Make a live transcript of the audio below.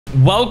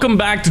Welcome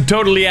back to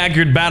Totally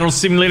Accurate Battle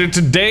Simulator.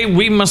 Today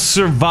we must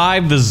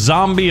survive the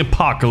zombie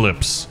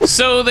apocalypse.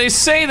 So they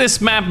say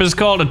this map is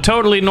called A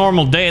Totally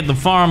Normal Day at the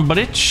Farm, but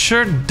it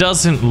sure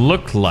doesn't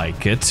look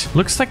like it.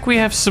 Looks like we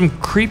have some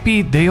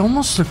creepy, they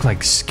almost look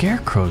like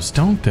scarecrows,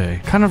 don't they?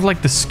 Kind of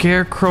like the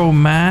scarecrow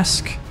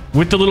mask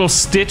with the little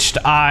stitched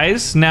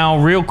eyes. Now,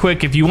 real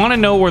quick, if you want to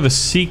know where the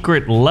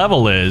secret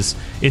level is,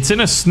 it's in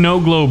a snow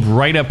globe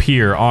right up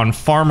here on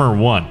Farmer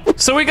 1.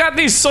 So we got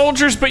these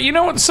soldiers, but you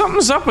know what?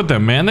 Something's up with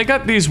them, man. They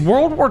got these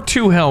World War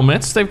II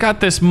helmets. They've got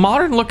this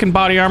modern-looking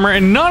body armor,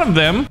 and none of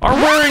them are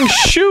wearing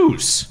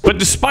shoes. But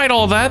despite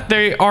all that,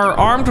 they are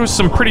armed with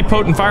some pretty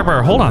potent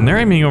firepower. Hold on, they're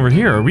aiming over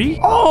here. Are we?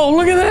 Oh,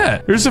 look at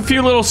that. There's a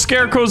few little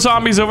scarecrow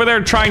zombies over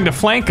there trying to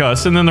flank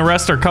us, and then the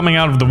rest are coming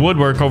out of the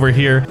woodwork over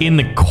here in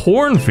the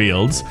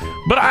cornfields.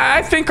 But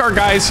I think our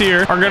guys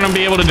here are going to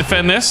be able to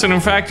defend this. And in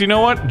fact, you know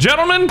what?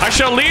 Gentlemen, I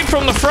shall lead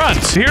from the front.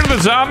 Here are the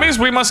zombies.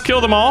 We must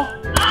kill them all.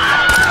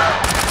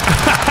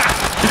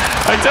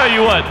 I tell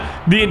you what,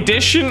 the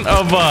addition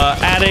of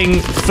adding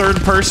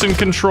third-person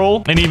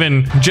control and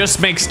even just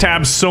makes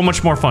tabs so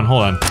much more fun.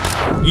 Hold on.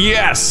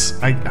 Yes!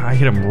 I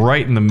hit him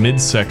right in the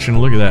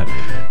midsection. Look at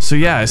that. So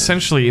yeah,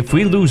 essentially, if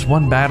we lose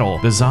one battle,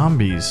 the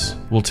zombies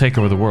will take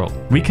over the world.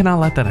 We cannot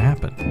let that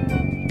happen.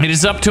 It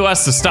is up to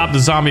us to stop the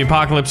zombie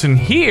apocalypse. And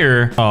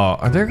here, oh,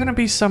 are there gonna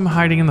be some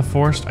hiding in the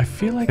forest? I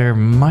feel like there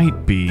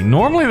might be.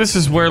 Normally, this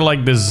is where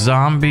like the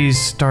zombies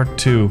start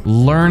to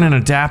learn and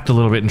adapt a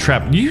little bit and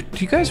trap. Do you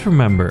guys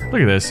remember?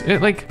 Look at this.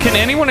 Can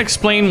anyone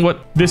explain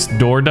what this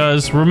door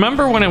does?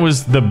 Remember when it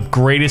was the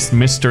greatest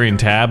mystery in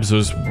tabs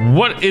was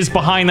what is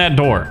behind that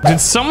door?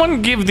 Did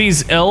someone give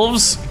these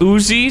elves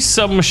Uzi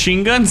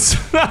submachine guns?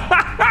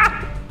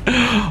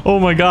 Oh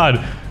my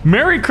god.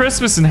 Merry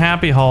Christmas and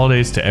happy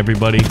holidays to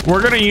everybody.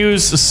 We're gonna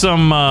use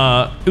some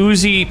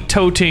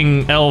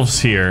Uzi-toting elves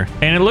here.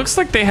 And it looks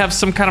like they have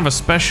some kind of a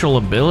special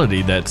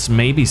ability that's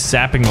maybe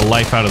sapping the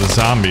life out of the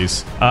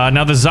zombies.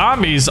 Now the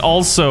zombies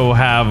also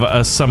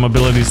have some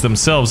abilities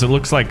themselves. It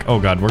looks like, oh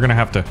god, we're gonna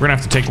have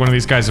to take one of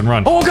these guys and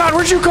run. Oh god,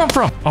 where'd you come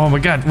from? Oh my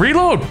god,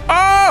 reload!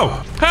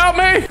 Oh! Help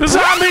me! The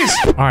zombies!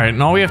 Alright,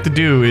 and all we have to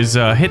do is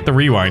hit the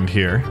rewind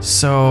here.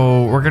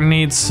 So we're gonna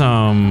need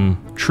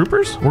some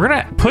troopers? We're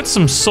gonna put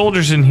some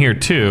soldiers in here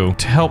too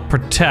to help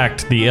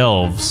protect the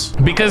elves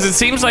because it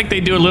seems like they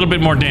do a little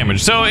bit more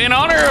damage. So in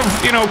honor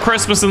of, you know,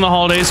 Christmas and the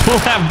holidays, we'll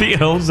have the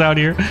elves out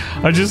here.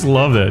 I just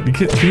love that.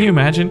 Can you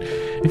imagine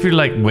if you're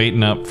like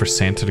waiting up for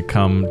Santa to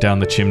come down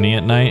the chimney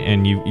at night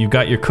and you've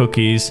got your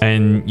cookies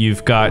and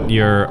you've got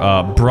your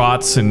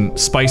brats and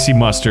spicy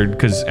mustard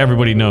because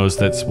everybody knows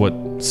that's what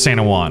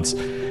Santa wants.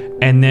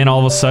 And then all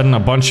of a sudden a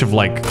bunch of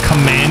like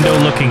commando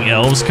looking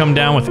elves come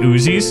down with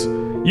Uzis.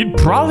 You'd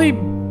probably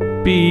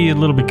be a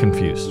little bit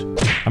confused.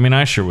 I mean,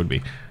 I sure would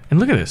be. And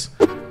look at this.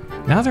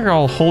 Now they're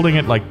all holding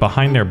it like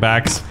behind their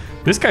backs.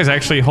 This guy's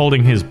actually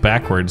holding his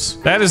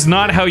backwards. That is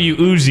not how you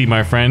Uzi,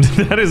 my friend.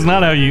 That is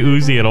not how you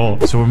Uzi at all.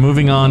 So we're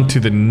moving on to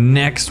the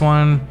next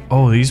one.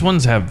 Oh, these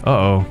ones have,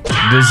 uh-oh.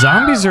 The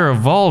zombies are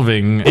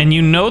evolving, and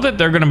you know that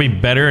they're gonna be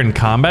better in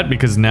combat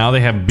because now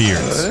they have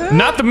beards.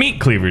 Not the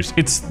meat cleavers,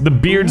 it's the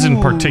beards in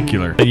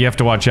particular that you have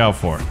to watch out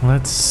for.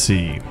 Let's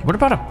see. What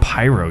about a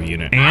pyro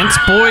unit? Ant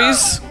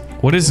boys?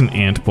 What is an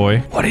ant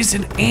boy? What is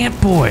an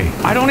ant boy?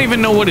 I don't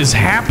even know what is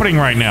happening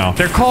right now.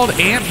 They're called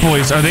ant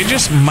boys. Are they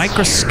just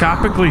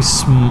microscopically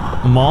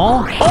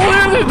small?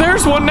 Oh,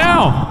 there's one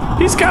now.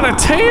 He's got a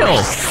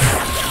tail.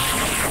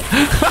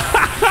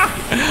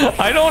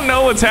 I don't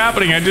know what's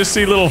happening. I just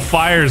see little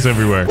fires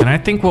everywhere. And I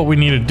think what we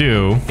need to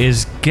do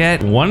is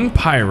get one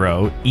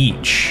pyro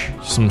each,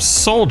 some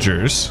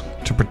soldiers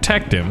to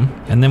protect him,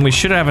 and then we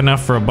should have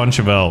enough for a bunch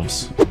of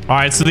elves. All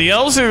right, so the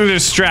elves are the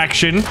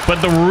distraction,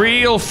 but the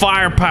real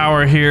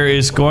firepower here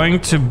is going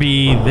to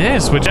be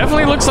this, which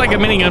definitely looks like a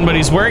minigun, but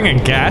he's wearing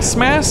a gas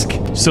mask.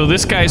 So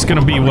this guy's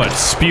gonna be what?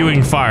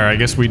 Spewing fire. I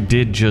guess we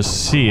did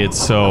just see it,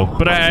 so.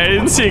 But I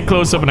didn't see it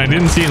close up and I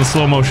didn't see it in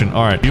slow motion.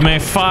 All right, you may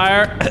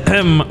fire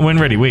when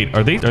ready. Wait,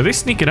 are they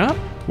sneaking up?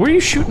 Where are you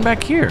shooting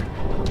back here?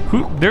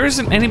 There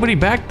isn't anybody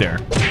back there.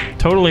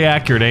 Totally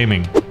accurate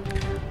aiming.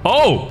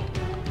 Oh!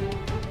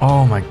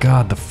 Oh my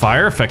god, the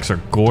fire effects are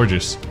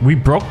gorgeous. We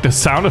broke the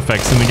sound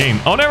effects in the game.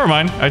 Oh, never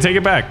mind. I take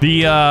it back.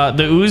 The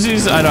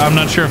Uzis, I'm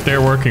not sure if they're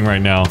working right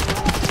now.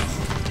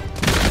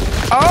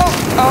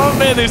 Oh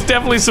man, there's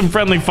definitely some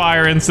friendly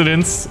fire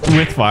incidents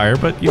with fire,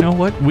 but you know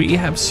what? We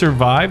have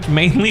survived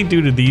mainly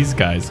due to these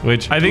guys,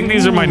 which I think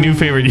these are my new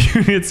favorite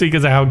units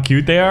because of how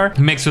cute they are,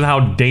 mixed with how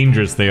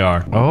dangerous they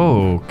are.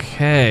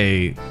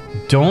 Okay.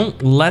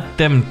 Don't let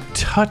them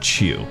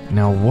touch you.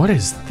 Now, what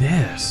is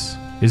this?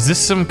 Is this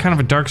some kind of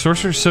a dark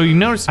sorcerer? So you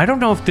notice, I don't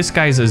know if this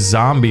guy's a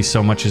zombie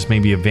so much as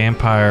maybe a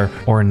vampire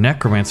or a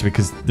necromancer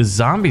because the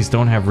zombies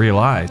don't have real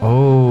eyes.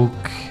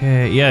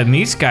 Okay, yeah, and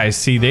these guys,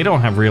 see, they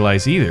don't have real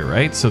eyes either,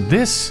 right? So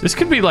this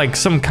could be like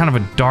some kind of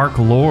a dark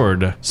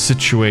lord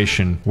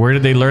situation. Where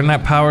did they learn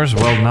that powers?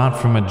 Well, not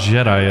from a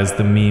Jedi, as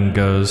the meme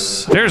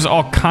goes. There's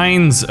all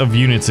kinds of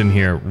units in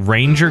here.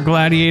 Ranger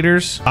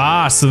gladiators.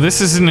 Ah, so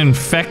this is an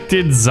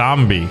infected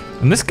zombie.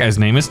 And this guy's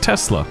name is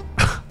Tesla.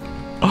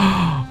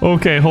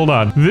 Okay, hold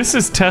on. This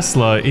is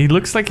Tesla. He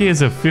looks like he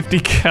has a 50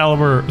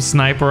 caliber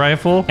sniper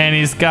rifle, and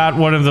he's got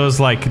one of those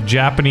like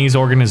Japanese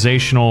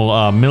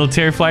organizational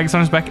military flags on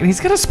his back, and he's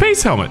got a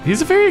space helmet.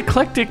 He's a very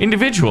eclectic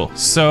individual.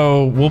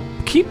 So we'll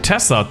keep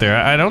Tesla out there.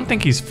 I don't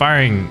think he's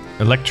firing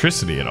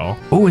electricity at all.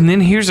 Oh, and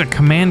then here's a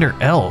commander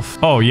elf.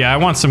 Oh yeah, I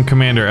want some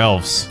commander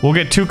elves. We'll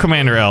get 2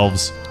 commander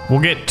elves. We'll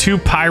get 2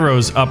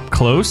 pyros up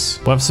close.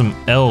 We'll have some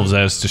elves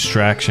as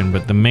distraction,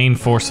 but the main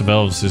force of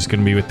elves is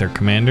gonna be with their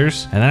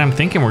commanders. And then I'm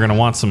thinking we're gonna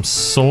want some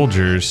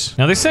soldiers.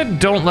 Now they said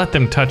don't let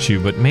them touch you,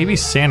 but maybe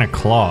Santa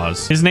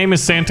Claus. His name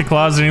is Santa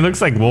Claus and he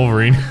looks like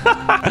Wolverine.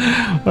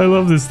 I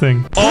love this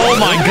thing. Oh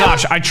my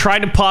gosh, I tried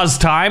to pause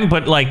time,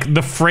 but like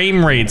the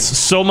frame rates,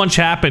 so much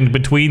happened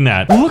between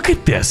that. Look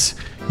at this.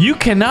 You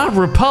cannot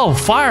repel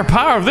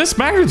firepower of this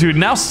magnitude.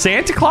 Now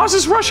Santa Claus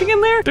is rushing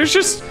in there? There's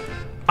just...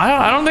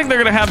 I don't think they're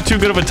gonna have too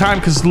good of a time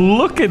because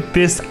look at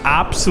this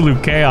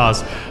absolute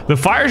chaos. The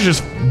fire's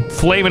just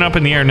flaming up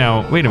in the air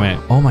now. Wait a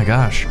minute. Oh my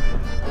gosh.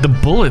 The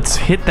bullets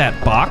hit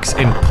that box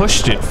and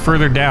pushed it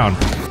further down.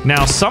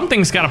 Now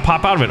something's gotta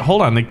pop out of it.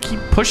 Hold on, they keep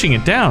pushing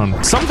it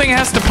down. Something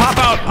has to pop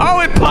out.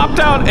 Oh, it popped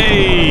out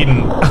a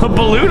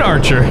balloon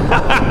archer.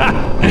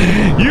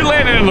 You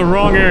landed in the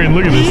wrong area and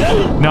look at this.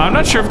 Now I'm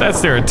not sure if that's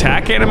their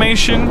attack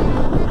animation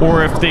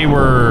or if they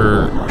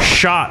were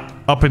shot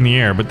up in the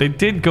air, but they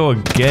did go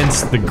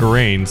against the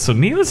grain. So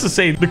needless to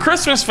say, the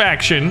Christmas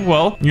faction,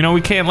 well, you know,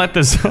 we can't let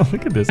this...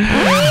 Look at this. Do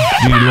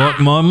you like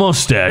my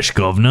mustache,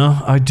 governor?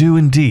 I do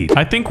indeed.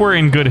 I think we're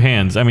in good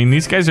hands. I mean,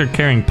 these guys are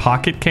carrying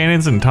pocket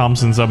cannons and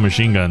Thompson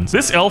submachine guns.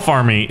 This elf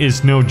army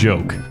is no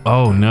joke.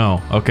 Oh no.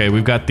 Okay,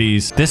 we've got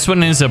these. This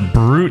one is a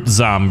brute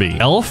zombie.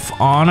 Elf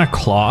on a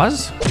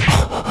claws?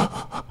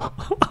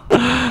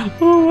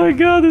 Oh my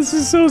god, this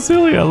is so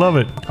silly. I love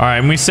it. All right,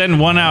 and we send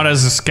one out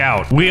as a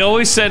scout. We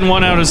always send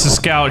one out as a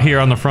scout here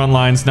on the front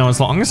lines. Now, as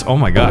long as... Oh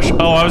my gosh.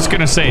 Oh, I was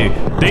gonna say,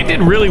 they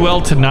did really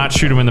well to not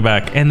shoot him in the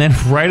back. And then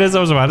right as I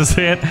was about to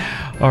say it,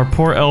 our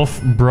poor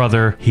elf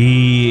brother,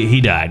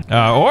 he died.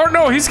 Or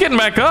no, he's getting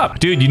back up.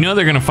 Dude, you know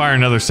they're gonna fire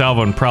another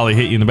salvo and probably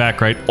hit you in the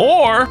back, right?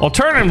 Or,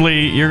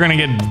 alternatively, you're gonna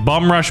get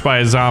bum rushed by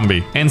a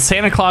zombie. And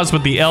Santa Claus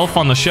with the elf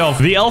on the shelf,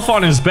 the elf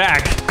on his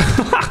back...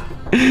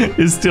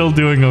 is still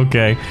doing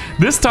okay.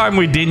 This time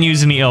we didn't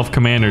use any elf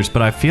commanders,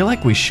 but I feel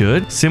like we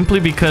should, simply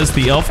because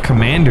the elf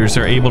commanders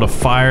are able to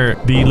fire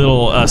the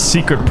little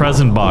secret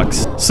present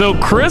box. So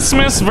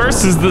Christmas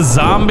versus the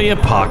zombie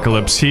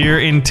apocalypse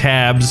here in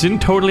tabs in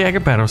Totally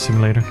Accurate Battle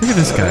Simulator. Look at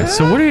this guy.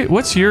 So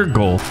what's your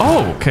goal?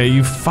 Oh, okay,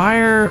 you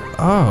fire...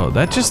 Oh,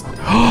 that just...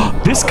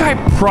 This guy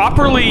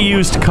properly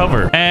used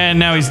cover. And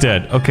now he's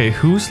dead. Okay,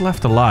 who's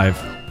left alive?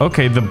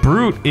 Okay, the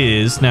brute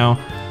is... Now...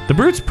 The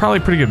brute's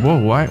probably pretty good.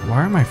 Whoa, why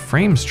are my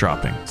frames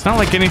dropping? It's not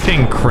like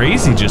anything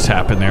crazy just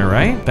happened there,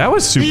 right? That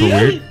was super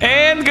weird.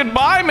 And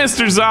goodbye,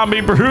 Mr. Zombie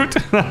Brute.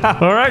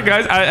 All right,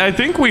 guys, I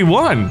think we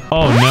won.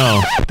 Oh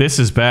no, this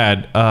is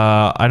bad.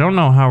 I don't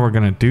know how we're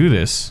gonna do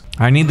this.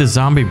 I need the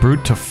Zombie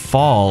Brute to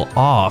fall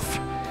off.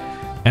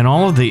 And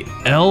all of the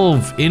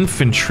elf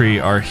infantry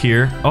are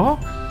here. Oh,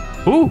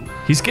 ooh,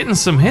 he's getting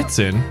some hits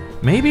in.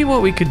 Maybe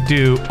what we could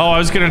do... Oh, I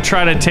was gonna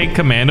try to take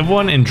command of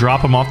one and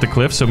drop him off the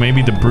cliff, so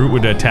maybe the brute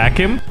would attack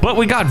him. But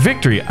we got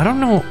victory. I don't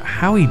know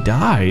how he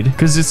died,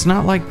 because it's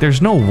not like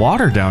there's no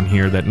water down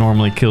here that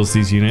normally kills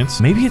these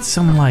units. Maybe it's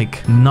some,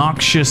 like,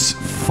 noxious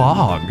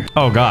fog.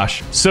 Oh,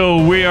 gosh.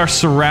 So we are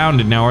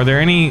surrounded now. Are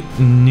there any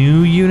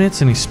new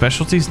units? Any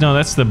specialties? No,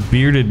 that's the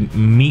bearded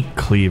meat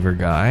cleaver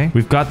guy.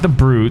 We've got the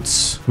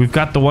brutes. We've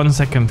got the ones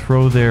that can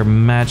throw their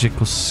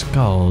magical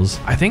skulls.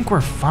 I think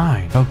we're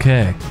fine.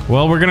 Okay.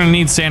 Well, we're gonna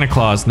need Santa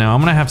Claus now.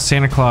 I'm gonna have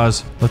Santa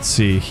Claus. Let's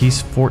see.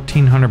 He's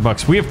 1,400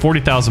 bucks. We have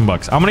 40,000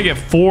 bucks. I'm gonna get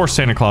 4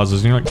 Santa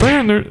Clauses. And you're like,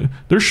 man,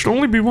 there should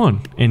only be one.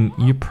 And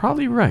you're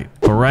probably right.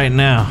 But right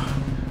now,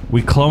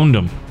 we cloned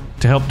them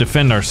to help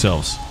defend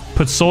ourselves.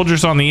 Put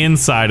soldiers on the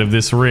inside of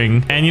this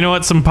ring. And you know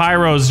what? Some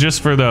pyros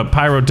just for the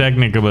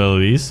pyrotechnic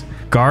abilities.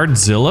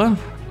 Guardzilla?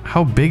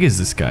 How big is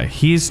this guy?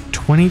 He's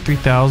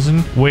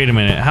 23,000. Wait a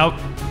minute. How?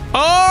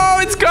 Oh,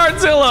 it's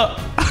Guardzilla.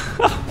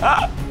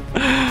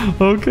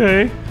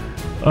 Okay.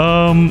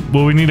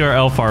 Well, we need our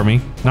elf army,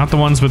 not the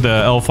ones with the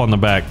elf on the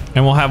back.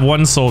 And we'll have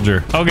 1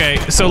 soldier. Okay,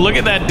 so look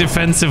at that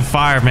defensive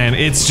fire, man.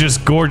 It's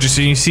just gorgeous.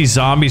 And you see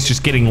zombies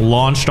just getting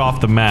launched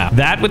off the map.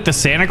 That with the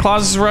Santa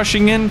Claus is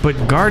rushing in, but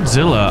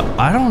Guardzilla,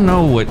 I don't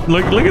know what...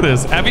 Look at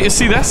this.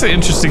 See, that's the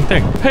interesting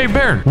thing. Hey,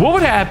 Baron, what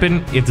would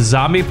happen if the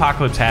zombie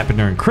apocalypse happened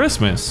during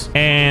Christmas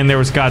and there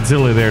was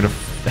Godzilla there to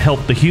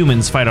help the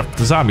humans fight off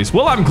the zombies?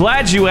 Well, I'm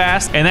glad you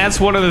asked, and that's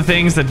one of the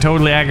things that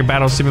Totally Accurate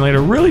Battle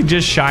Simulator really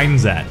just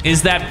shines at,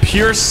 is that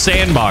pure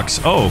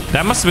sandbox. Oh,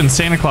 that must have been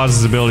Santa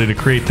Claus's ability to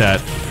create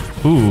that.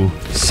 Ooh,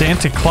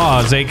 Santa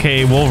Claus,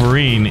 aka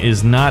Wolverine,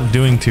 is not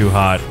doing too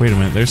hot. Wait a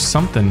minute, there's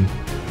something.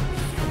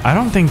 I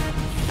don't think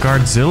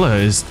Guardzilla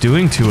is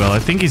doing too well. I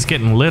think he's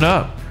getting lit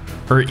up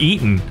or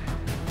eaten.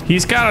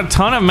 He's got a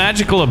ton of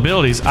magical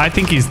abilities. I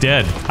think he's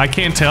dead. I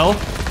can't tell.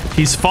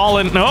 He's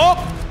fallen. Nope.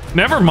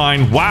 Never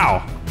mind.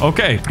 Wow.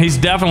 Okay, he's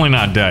definitely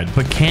not dead.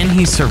 But can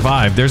he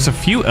survive? There's a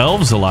few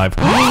elves alive.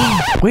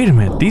 Wait a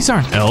minute, these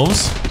aren't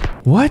elves.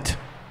 What?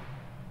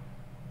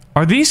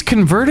 Are these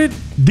converted?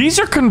 These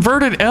are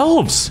converted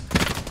elves.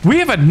 We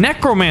have a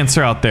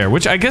necromancer out there,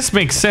 which I guess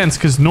makes sense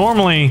because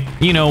normally,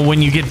 you know, when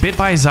you get bit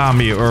by a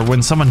zombie or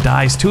when someone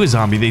dies to a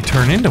zombie, they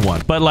turn into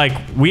one. But like,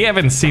 we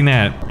haven't seen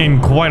that in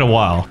quite a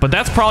while. But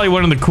that's probably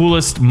one of the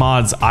coolest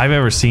mods I've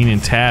ever seen in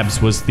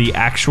tabs was the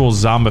actual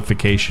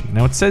zombification.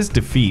 Now it says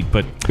defeat,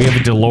 but we have a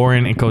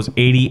DeLorean. It goes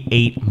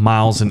 88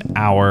 miles an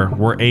hour.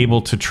 We're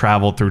able to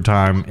travel through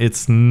time.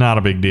 It's not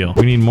a big deal.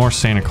 We need more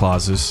Santa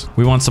Clauses.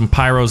 We want some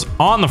pyros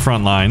on the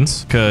front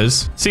lines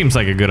because seems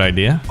like a good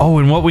idea. Oh,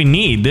 and what we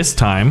need this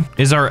time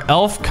is our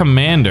elf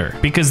commander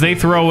because they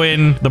throw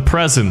in the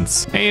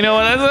presents. And you know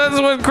what?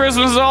 That's what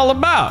Christmas is all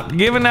about.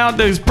 Giving out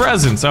those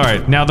presents. All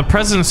right. Now the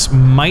presents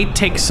might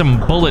take some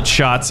bullet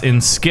shots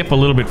and skip a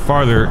little bit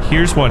farther.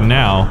 Here's one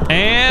now.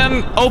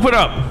 And open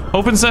up.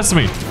 Open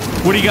sesame.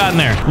 What do you got in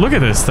there? Look at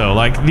this though.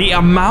 Like the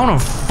amount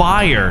of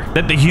fire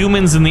that the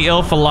humans in the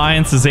Elf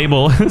Alliance is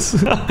able.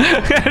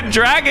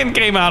 Dragon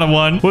came out of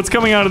one. What's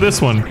coming out of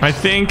this one? I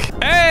think.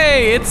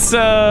 Hey, it's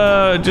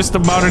just a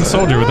modern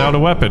soldier without a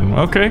weapon.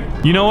 Okay.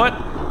 You know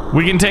what?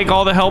 We can take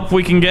all the help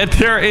we can get.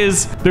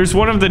 There's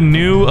one of the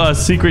new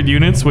secret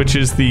units, which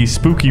is the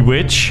Spooky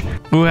Witch,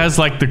 who has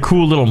like the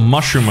cool little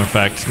mushroom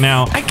effect.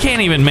 Now, I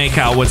can't even make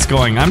out what's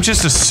going. I'm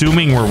just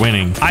assuming we're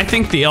winning. I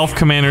think the elf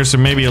commanders are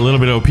maybe a little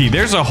bit OP.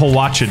 There's a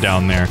Hawacha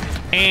down there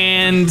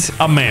and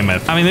a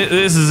mammoth. I mean,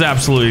 this is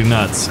absolutely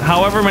nuts.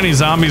 However many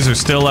zombies are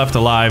still left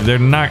alive, they're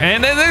not.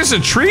 And there's a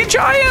tree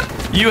giant?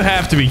 You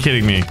have to be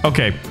kidding me.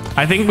 Okay.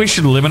 I think we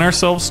should limit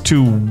ourselves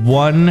to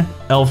one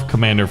elf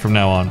commander from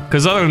now on.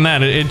 Because other than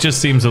that, it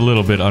just seems a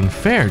little bit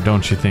unfair,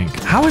 don't you think?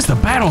 How is the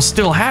battle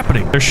still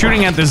happening? They're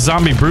shooting at this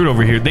zombie brute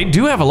over here. They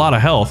do have a lot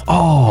of health.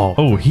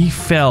 Oh, he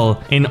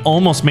fell and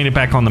almost made it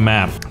back on the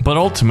map. But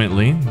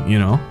ultimately, you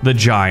know, the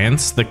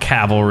giants, the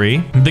cavalry,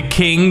 the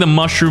king, the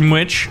mushroom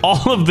witch,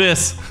 all of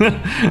this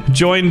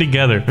joined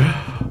together.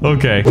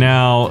 Okay,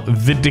 now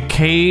the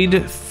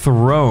decayed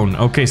throne.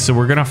 Okay, so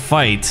we're gonna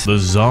fight the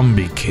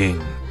zombie king.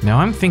 Now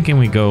I'm thinking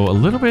we go a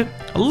little bit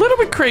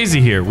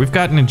crazy here. We've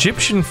got an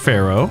Egyptian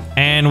pharaoh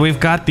and we've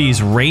got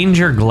these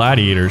ranger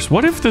gladiators.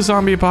 What if the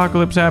zombie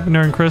apocalypse happened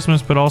during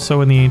Christmas, but also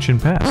in the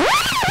ancient past?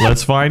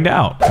 Let's find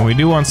out. And we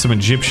do want some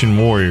Egyptian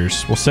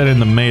warriors. We'll set in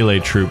the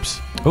melee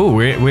troops. Oh,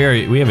 we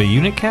have a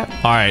unit cap?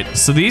 All right,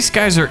 so these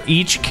guys are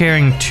each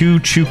carrying 2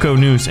 Chuko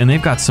Noose, and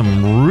they've got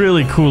some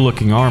really cool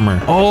looking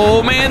armor.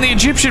 Oh man, the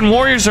Egyptian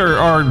warriors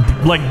are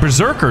like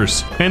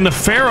berserkers. And the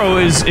pharaoh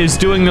is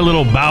doing a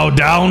little bow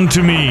down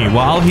to me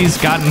while he's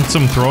gotten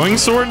some throwing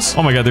swords.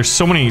 Oh my god, there's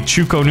so many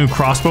Chuko Nu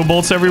crossbow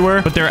bolts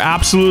everywhere, but they're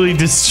absolutely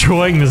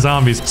destroying the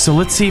zombies. So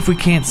let's see if we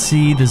can't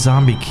see the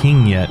zombie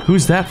king yet.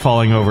 Who's that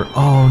falling over?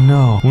 Oh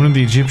no. One of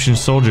the Egyptian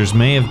soldiers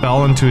may have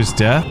fallen to his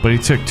death, but he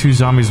took 2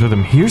 zombies with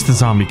him. Here's the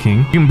zombie king.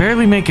 You can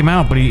barely make him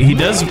out, but he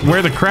does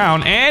wear the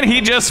crown, and he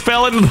just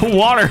fell into the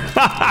water.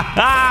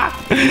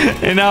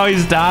 And now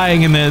he's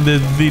dying in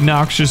the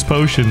noxious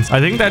potions. I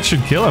think that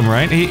should kill him,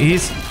 right?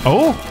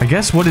 Oh, I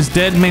guess what is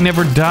dead may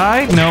never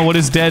die. No, what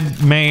is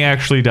dead may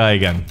actually die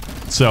again.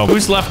 So,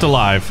 who's left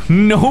alive?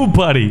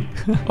 Nobody.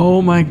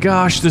 Oh my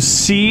gosh, the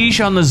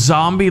siege on the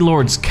zombie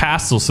lord's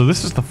castle. So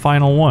this is the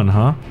final one,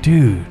 huh?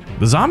 Dude.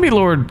 The zombie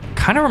lord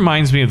kind of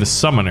reminds me of the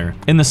summoner.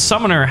 And the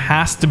summoner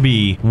has to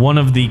be one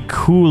of the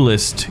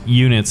coolest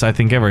units I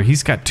think ever.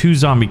 He's got 2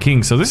 zombie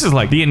kings. So this is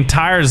like the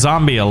entire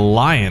zombie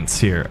alliance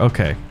here.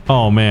 Okay.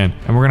 Oh man.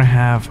 And we're gonna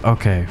have,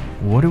 okay,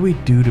 what do we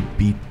do to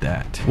beat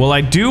that? Well,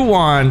 I do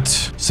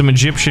want some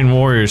Egyptian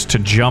warriors to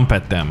jump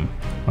at them.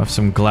 We'll have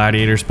some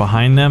gladiators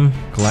behind them.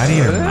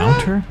 Gladiator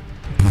mounter?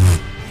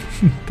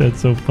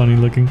 That's so funny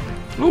looking.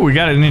 Ooh, we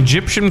got an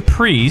Egyptian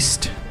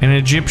priest and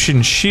Egyptian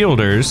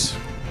shielders.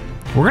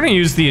 We're gonna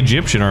use the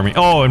Egyptian army.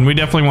 Oh, and we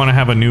definitely want to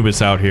have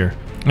Anubis out here.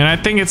 And I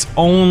think it's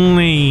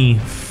only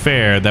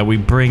fair that we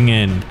bring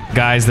in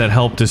guys that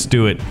helped us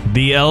do it.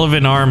 The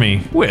Elven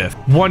army with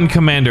 1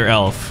 commander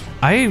elf.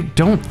 I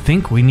don't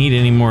think we need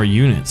any more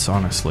units,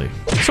 honestly.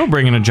 So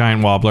bring in a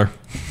giant wobbler.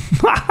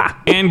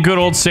 And good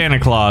old Santa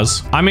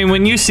Claus. I mean,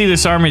 when you see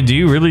this army, do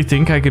you really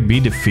think I could be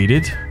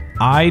defeated?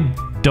 I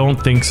don't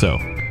think so.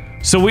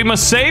 So we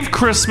must save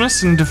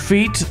Christmas and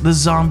defeat the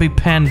zombie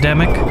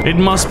pandemic. It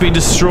must be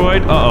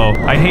destroyed. Uh-oh.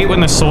 I hate when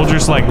the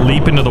soldiers like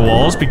leap into the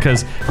walls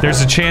because there's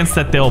a chance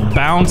that they'll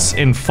bounce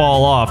and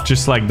fall off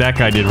just like that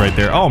guy did right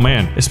there. Oh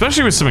man,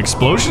 especially with some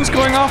explosions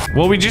going off.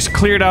 Well, we just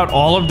cleared out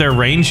all of their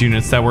range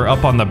units that were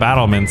up on the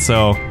battlement.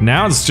 So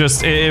now it's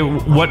just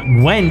what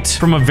went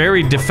from a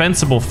very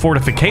defensible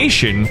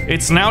fortification.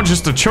 It's now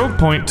just a choke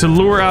point to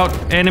lure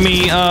out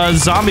enemy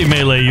zombie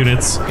melee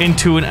units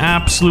into an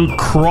absolute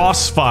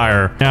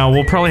crossfire. Now,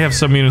 we'll probably have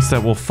some units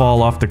that will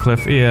fall off the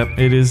cliff. Yeah,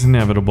 it is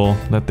inevitable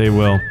that they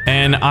will.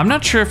 And I'm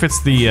not sure if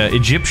it's the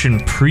Egyptian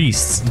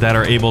priests that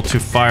are able to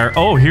fire.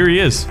 Oh, here he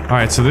is. All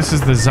right, so this is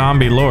the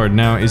zombie lord.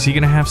 Now, is he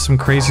gonna have some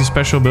crazy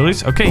special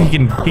abilities? Okay, he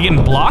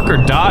can block or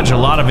dodge a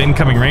lot of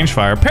incoming range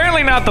fire.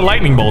 Apparently not the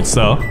lightning bolts,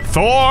 though.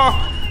 Thor,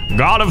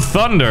 God of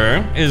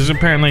Thunder is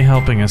apparently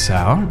helping us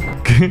out.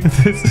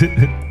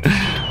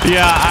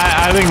 Yeah,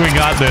 I think we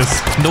got this.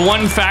 The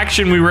one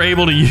faction we were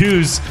able to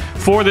use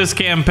for this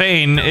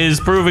campaign is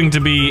proving to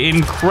be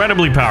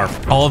incredibly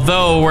powerful.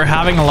 Although we're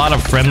having a lot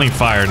of friendly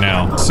fire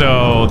now,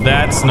 so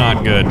that's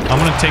not good. I'm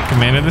gonna take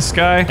command of this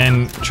guy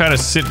and try to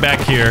sit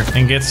back here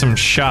and get some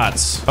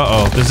shots.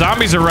 Uh-oh, the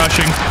zombies are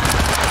rushing.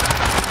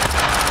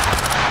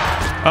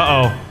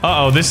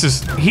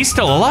 He's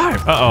still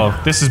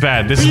alive. This is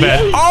bad. This is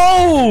bad.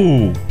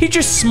 Oh, he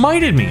just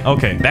smited me.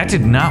 Okay, that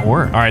did not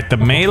work. All right, the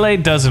melee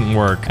doesn't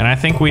work, and I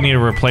think we need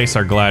to replace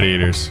our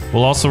gladiators.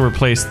 We'll also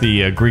replace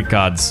the Greek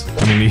gods,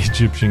 the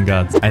Egyptian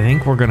gods. I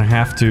think we're gonna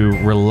have to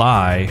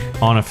rely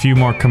on a few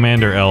more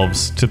commander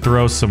elves to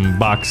throw some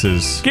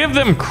boxes. Give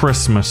them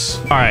Christmas.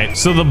 All right,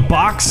 so the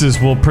boxes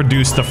will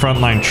produce the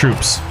frontline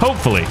troops,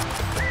 hopefully.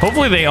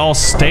 Hopefully they all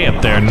stay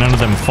up there and none of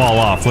them fall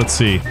off. Let's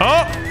see.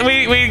 Oh,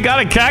 we got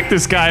a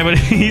cactus guy, but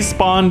he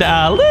spawned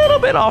a little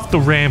bit off the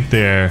ramp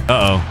there.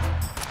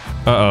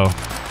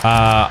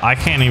 I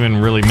can't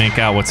even really make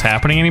out what's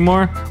happening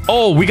anymore.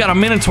 Oh, we got a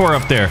minotaur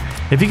up there.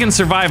 If he can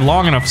survive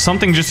long enough,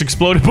 something just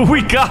exploded, but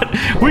we got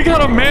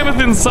a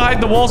mammoth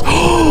inside the walls.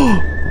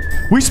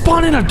 We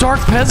spawned in a dark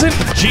peasant?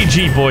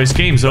 GG, boys,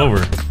 game's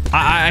over.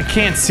 I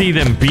can't see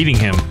them beating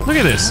him. Look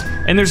at this.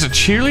 And there's a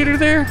cheerleader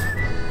there?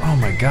 Oh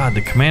my god,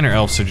 the commander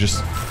elves are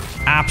just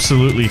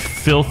absolutely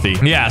filthy.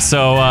 Yeah,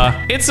 so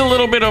it's a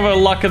little bit of a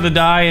luck of the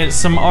die. It's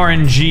some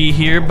RNG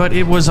here, but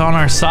it was on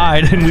our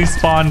side and we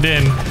spawned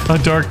in a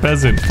dark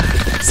peasant.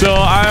 So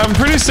I'm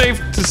pretty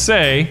safe to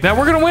say that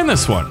we're gonna win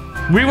this one.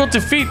 We will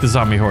defeat the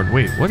zombie horde.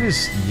 Wait, what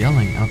is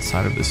yelling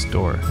outside of this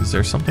door? Is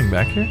there something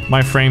back here?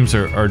 My frames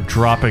are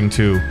dropping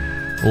to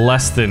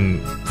less than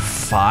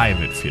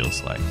 5, it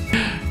feels like.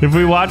 If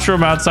we watch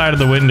from outside of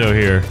the window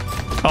here,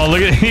 oh,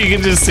 look at, you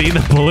can just see the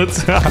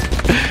bullets.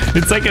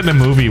 It's like in the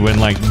movie when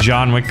like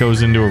John Wick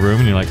goes into a room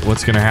and you're like,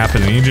 what's gonna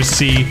happen? And you just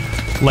see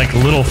like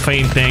little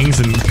faint things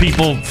and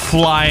people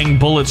flying,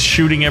 bullets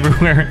shooting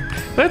everywhere.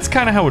 That's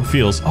kind of how it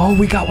feels. Oh,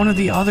 we got one of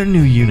the other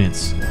new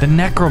units, the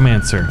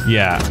Necromancer.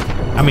 Yeah,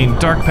 I mean,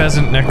 Dark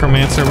Peasant,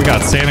 Necromancer. We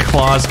got Santa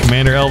Claus,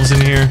 Commander Elves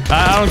in here.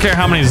 I don't care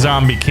how many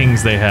zombie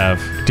kings they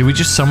have. Did we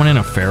just summon in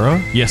a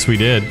pharaoh? Yes, we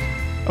did.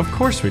 Of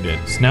course we did.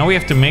 So now we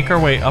have to make our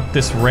way up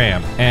this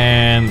ramp,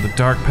 and the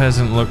Dark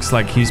Peasant looks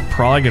like he's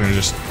probably gonna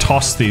just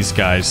toss these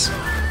guys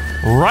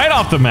right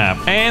off the map.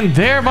 And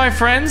there, my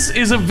friends,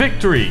 is a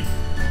victory.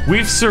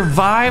 We've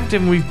survived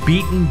and we've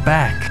beaten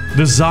back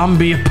the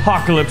zombie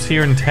apocalypse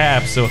here in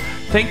Tab. So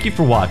thank you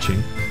for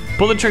watching.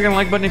 Pull the trigger and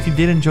like button if you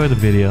did enjoy the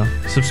video.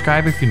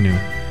 Subscribe if you're new.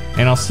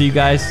 And I'll see you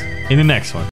guys in the next one.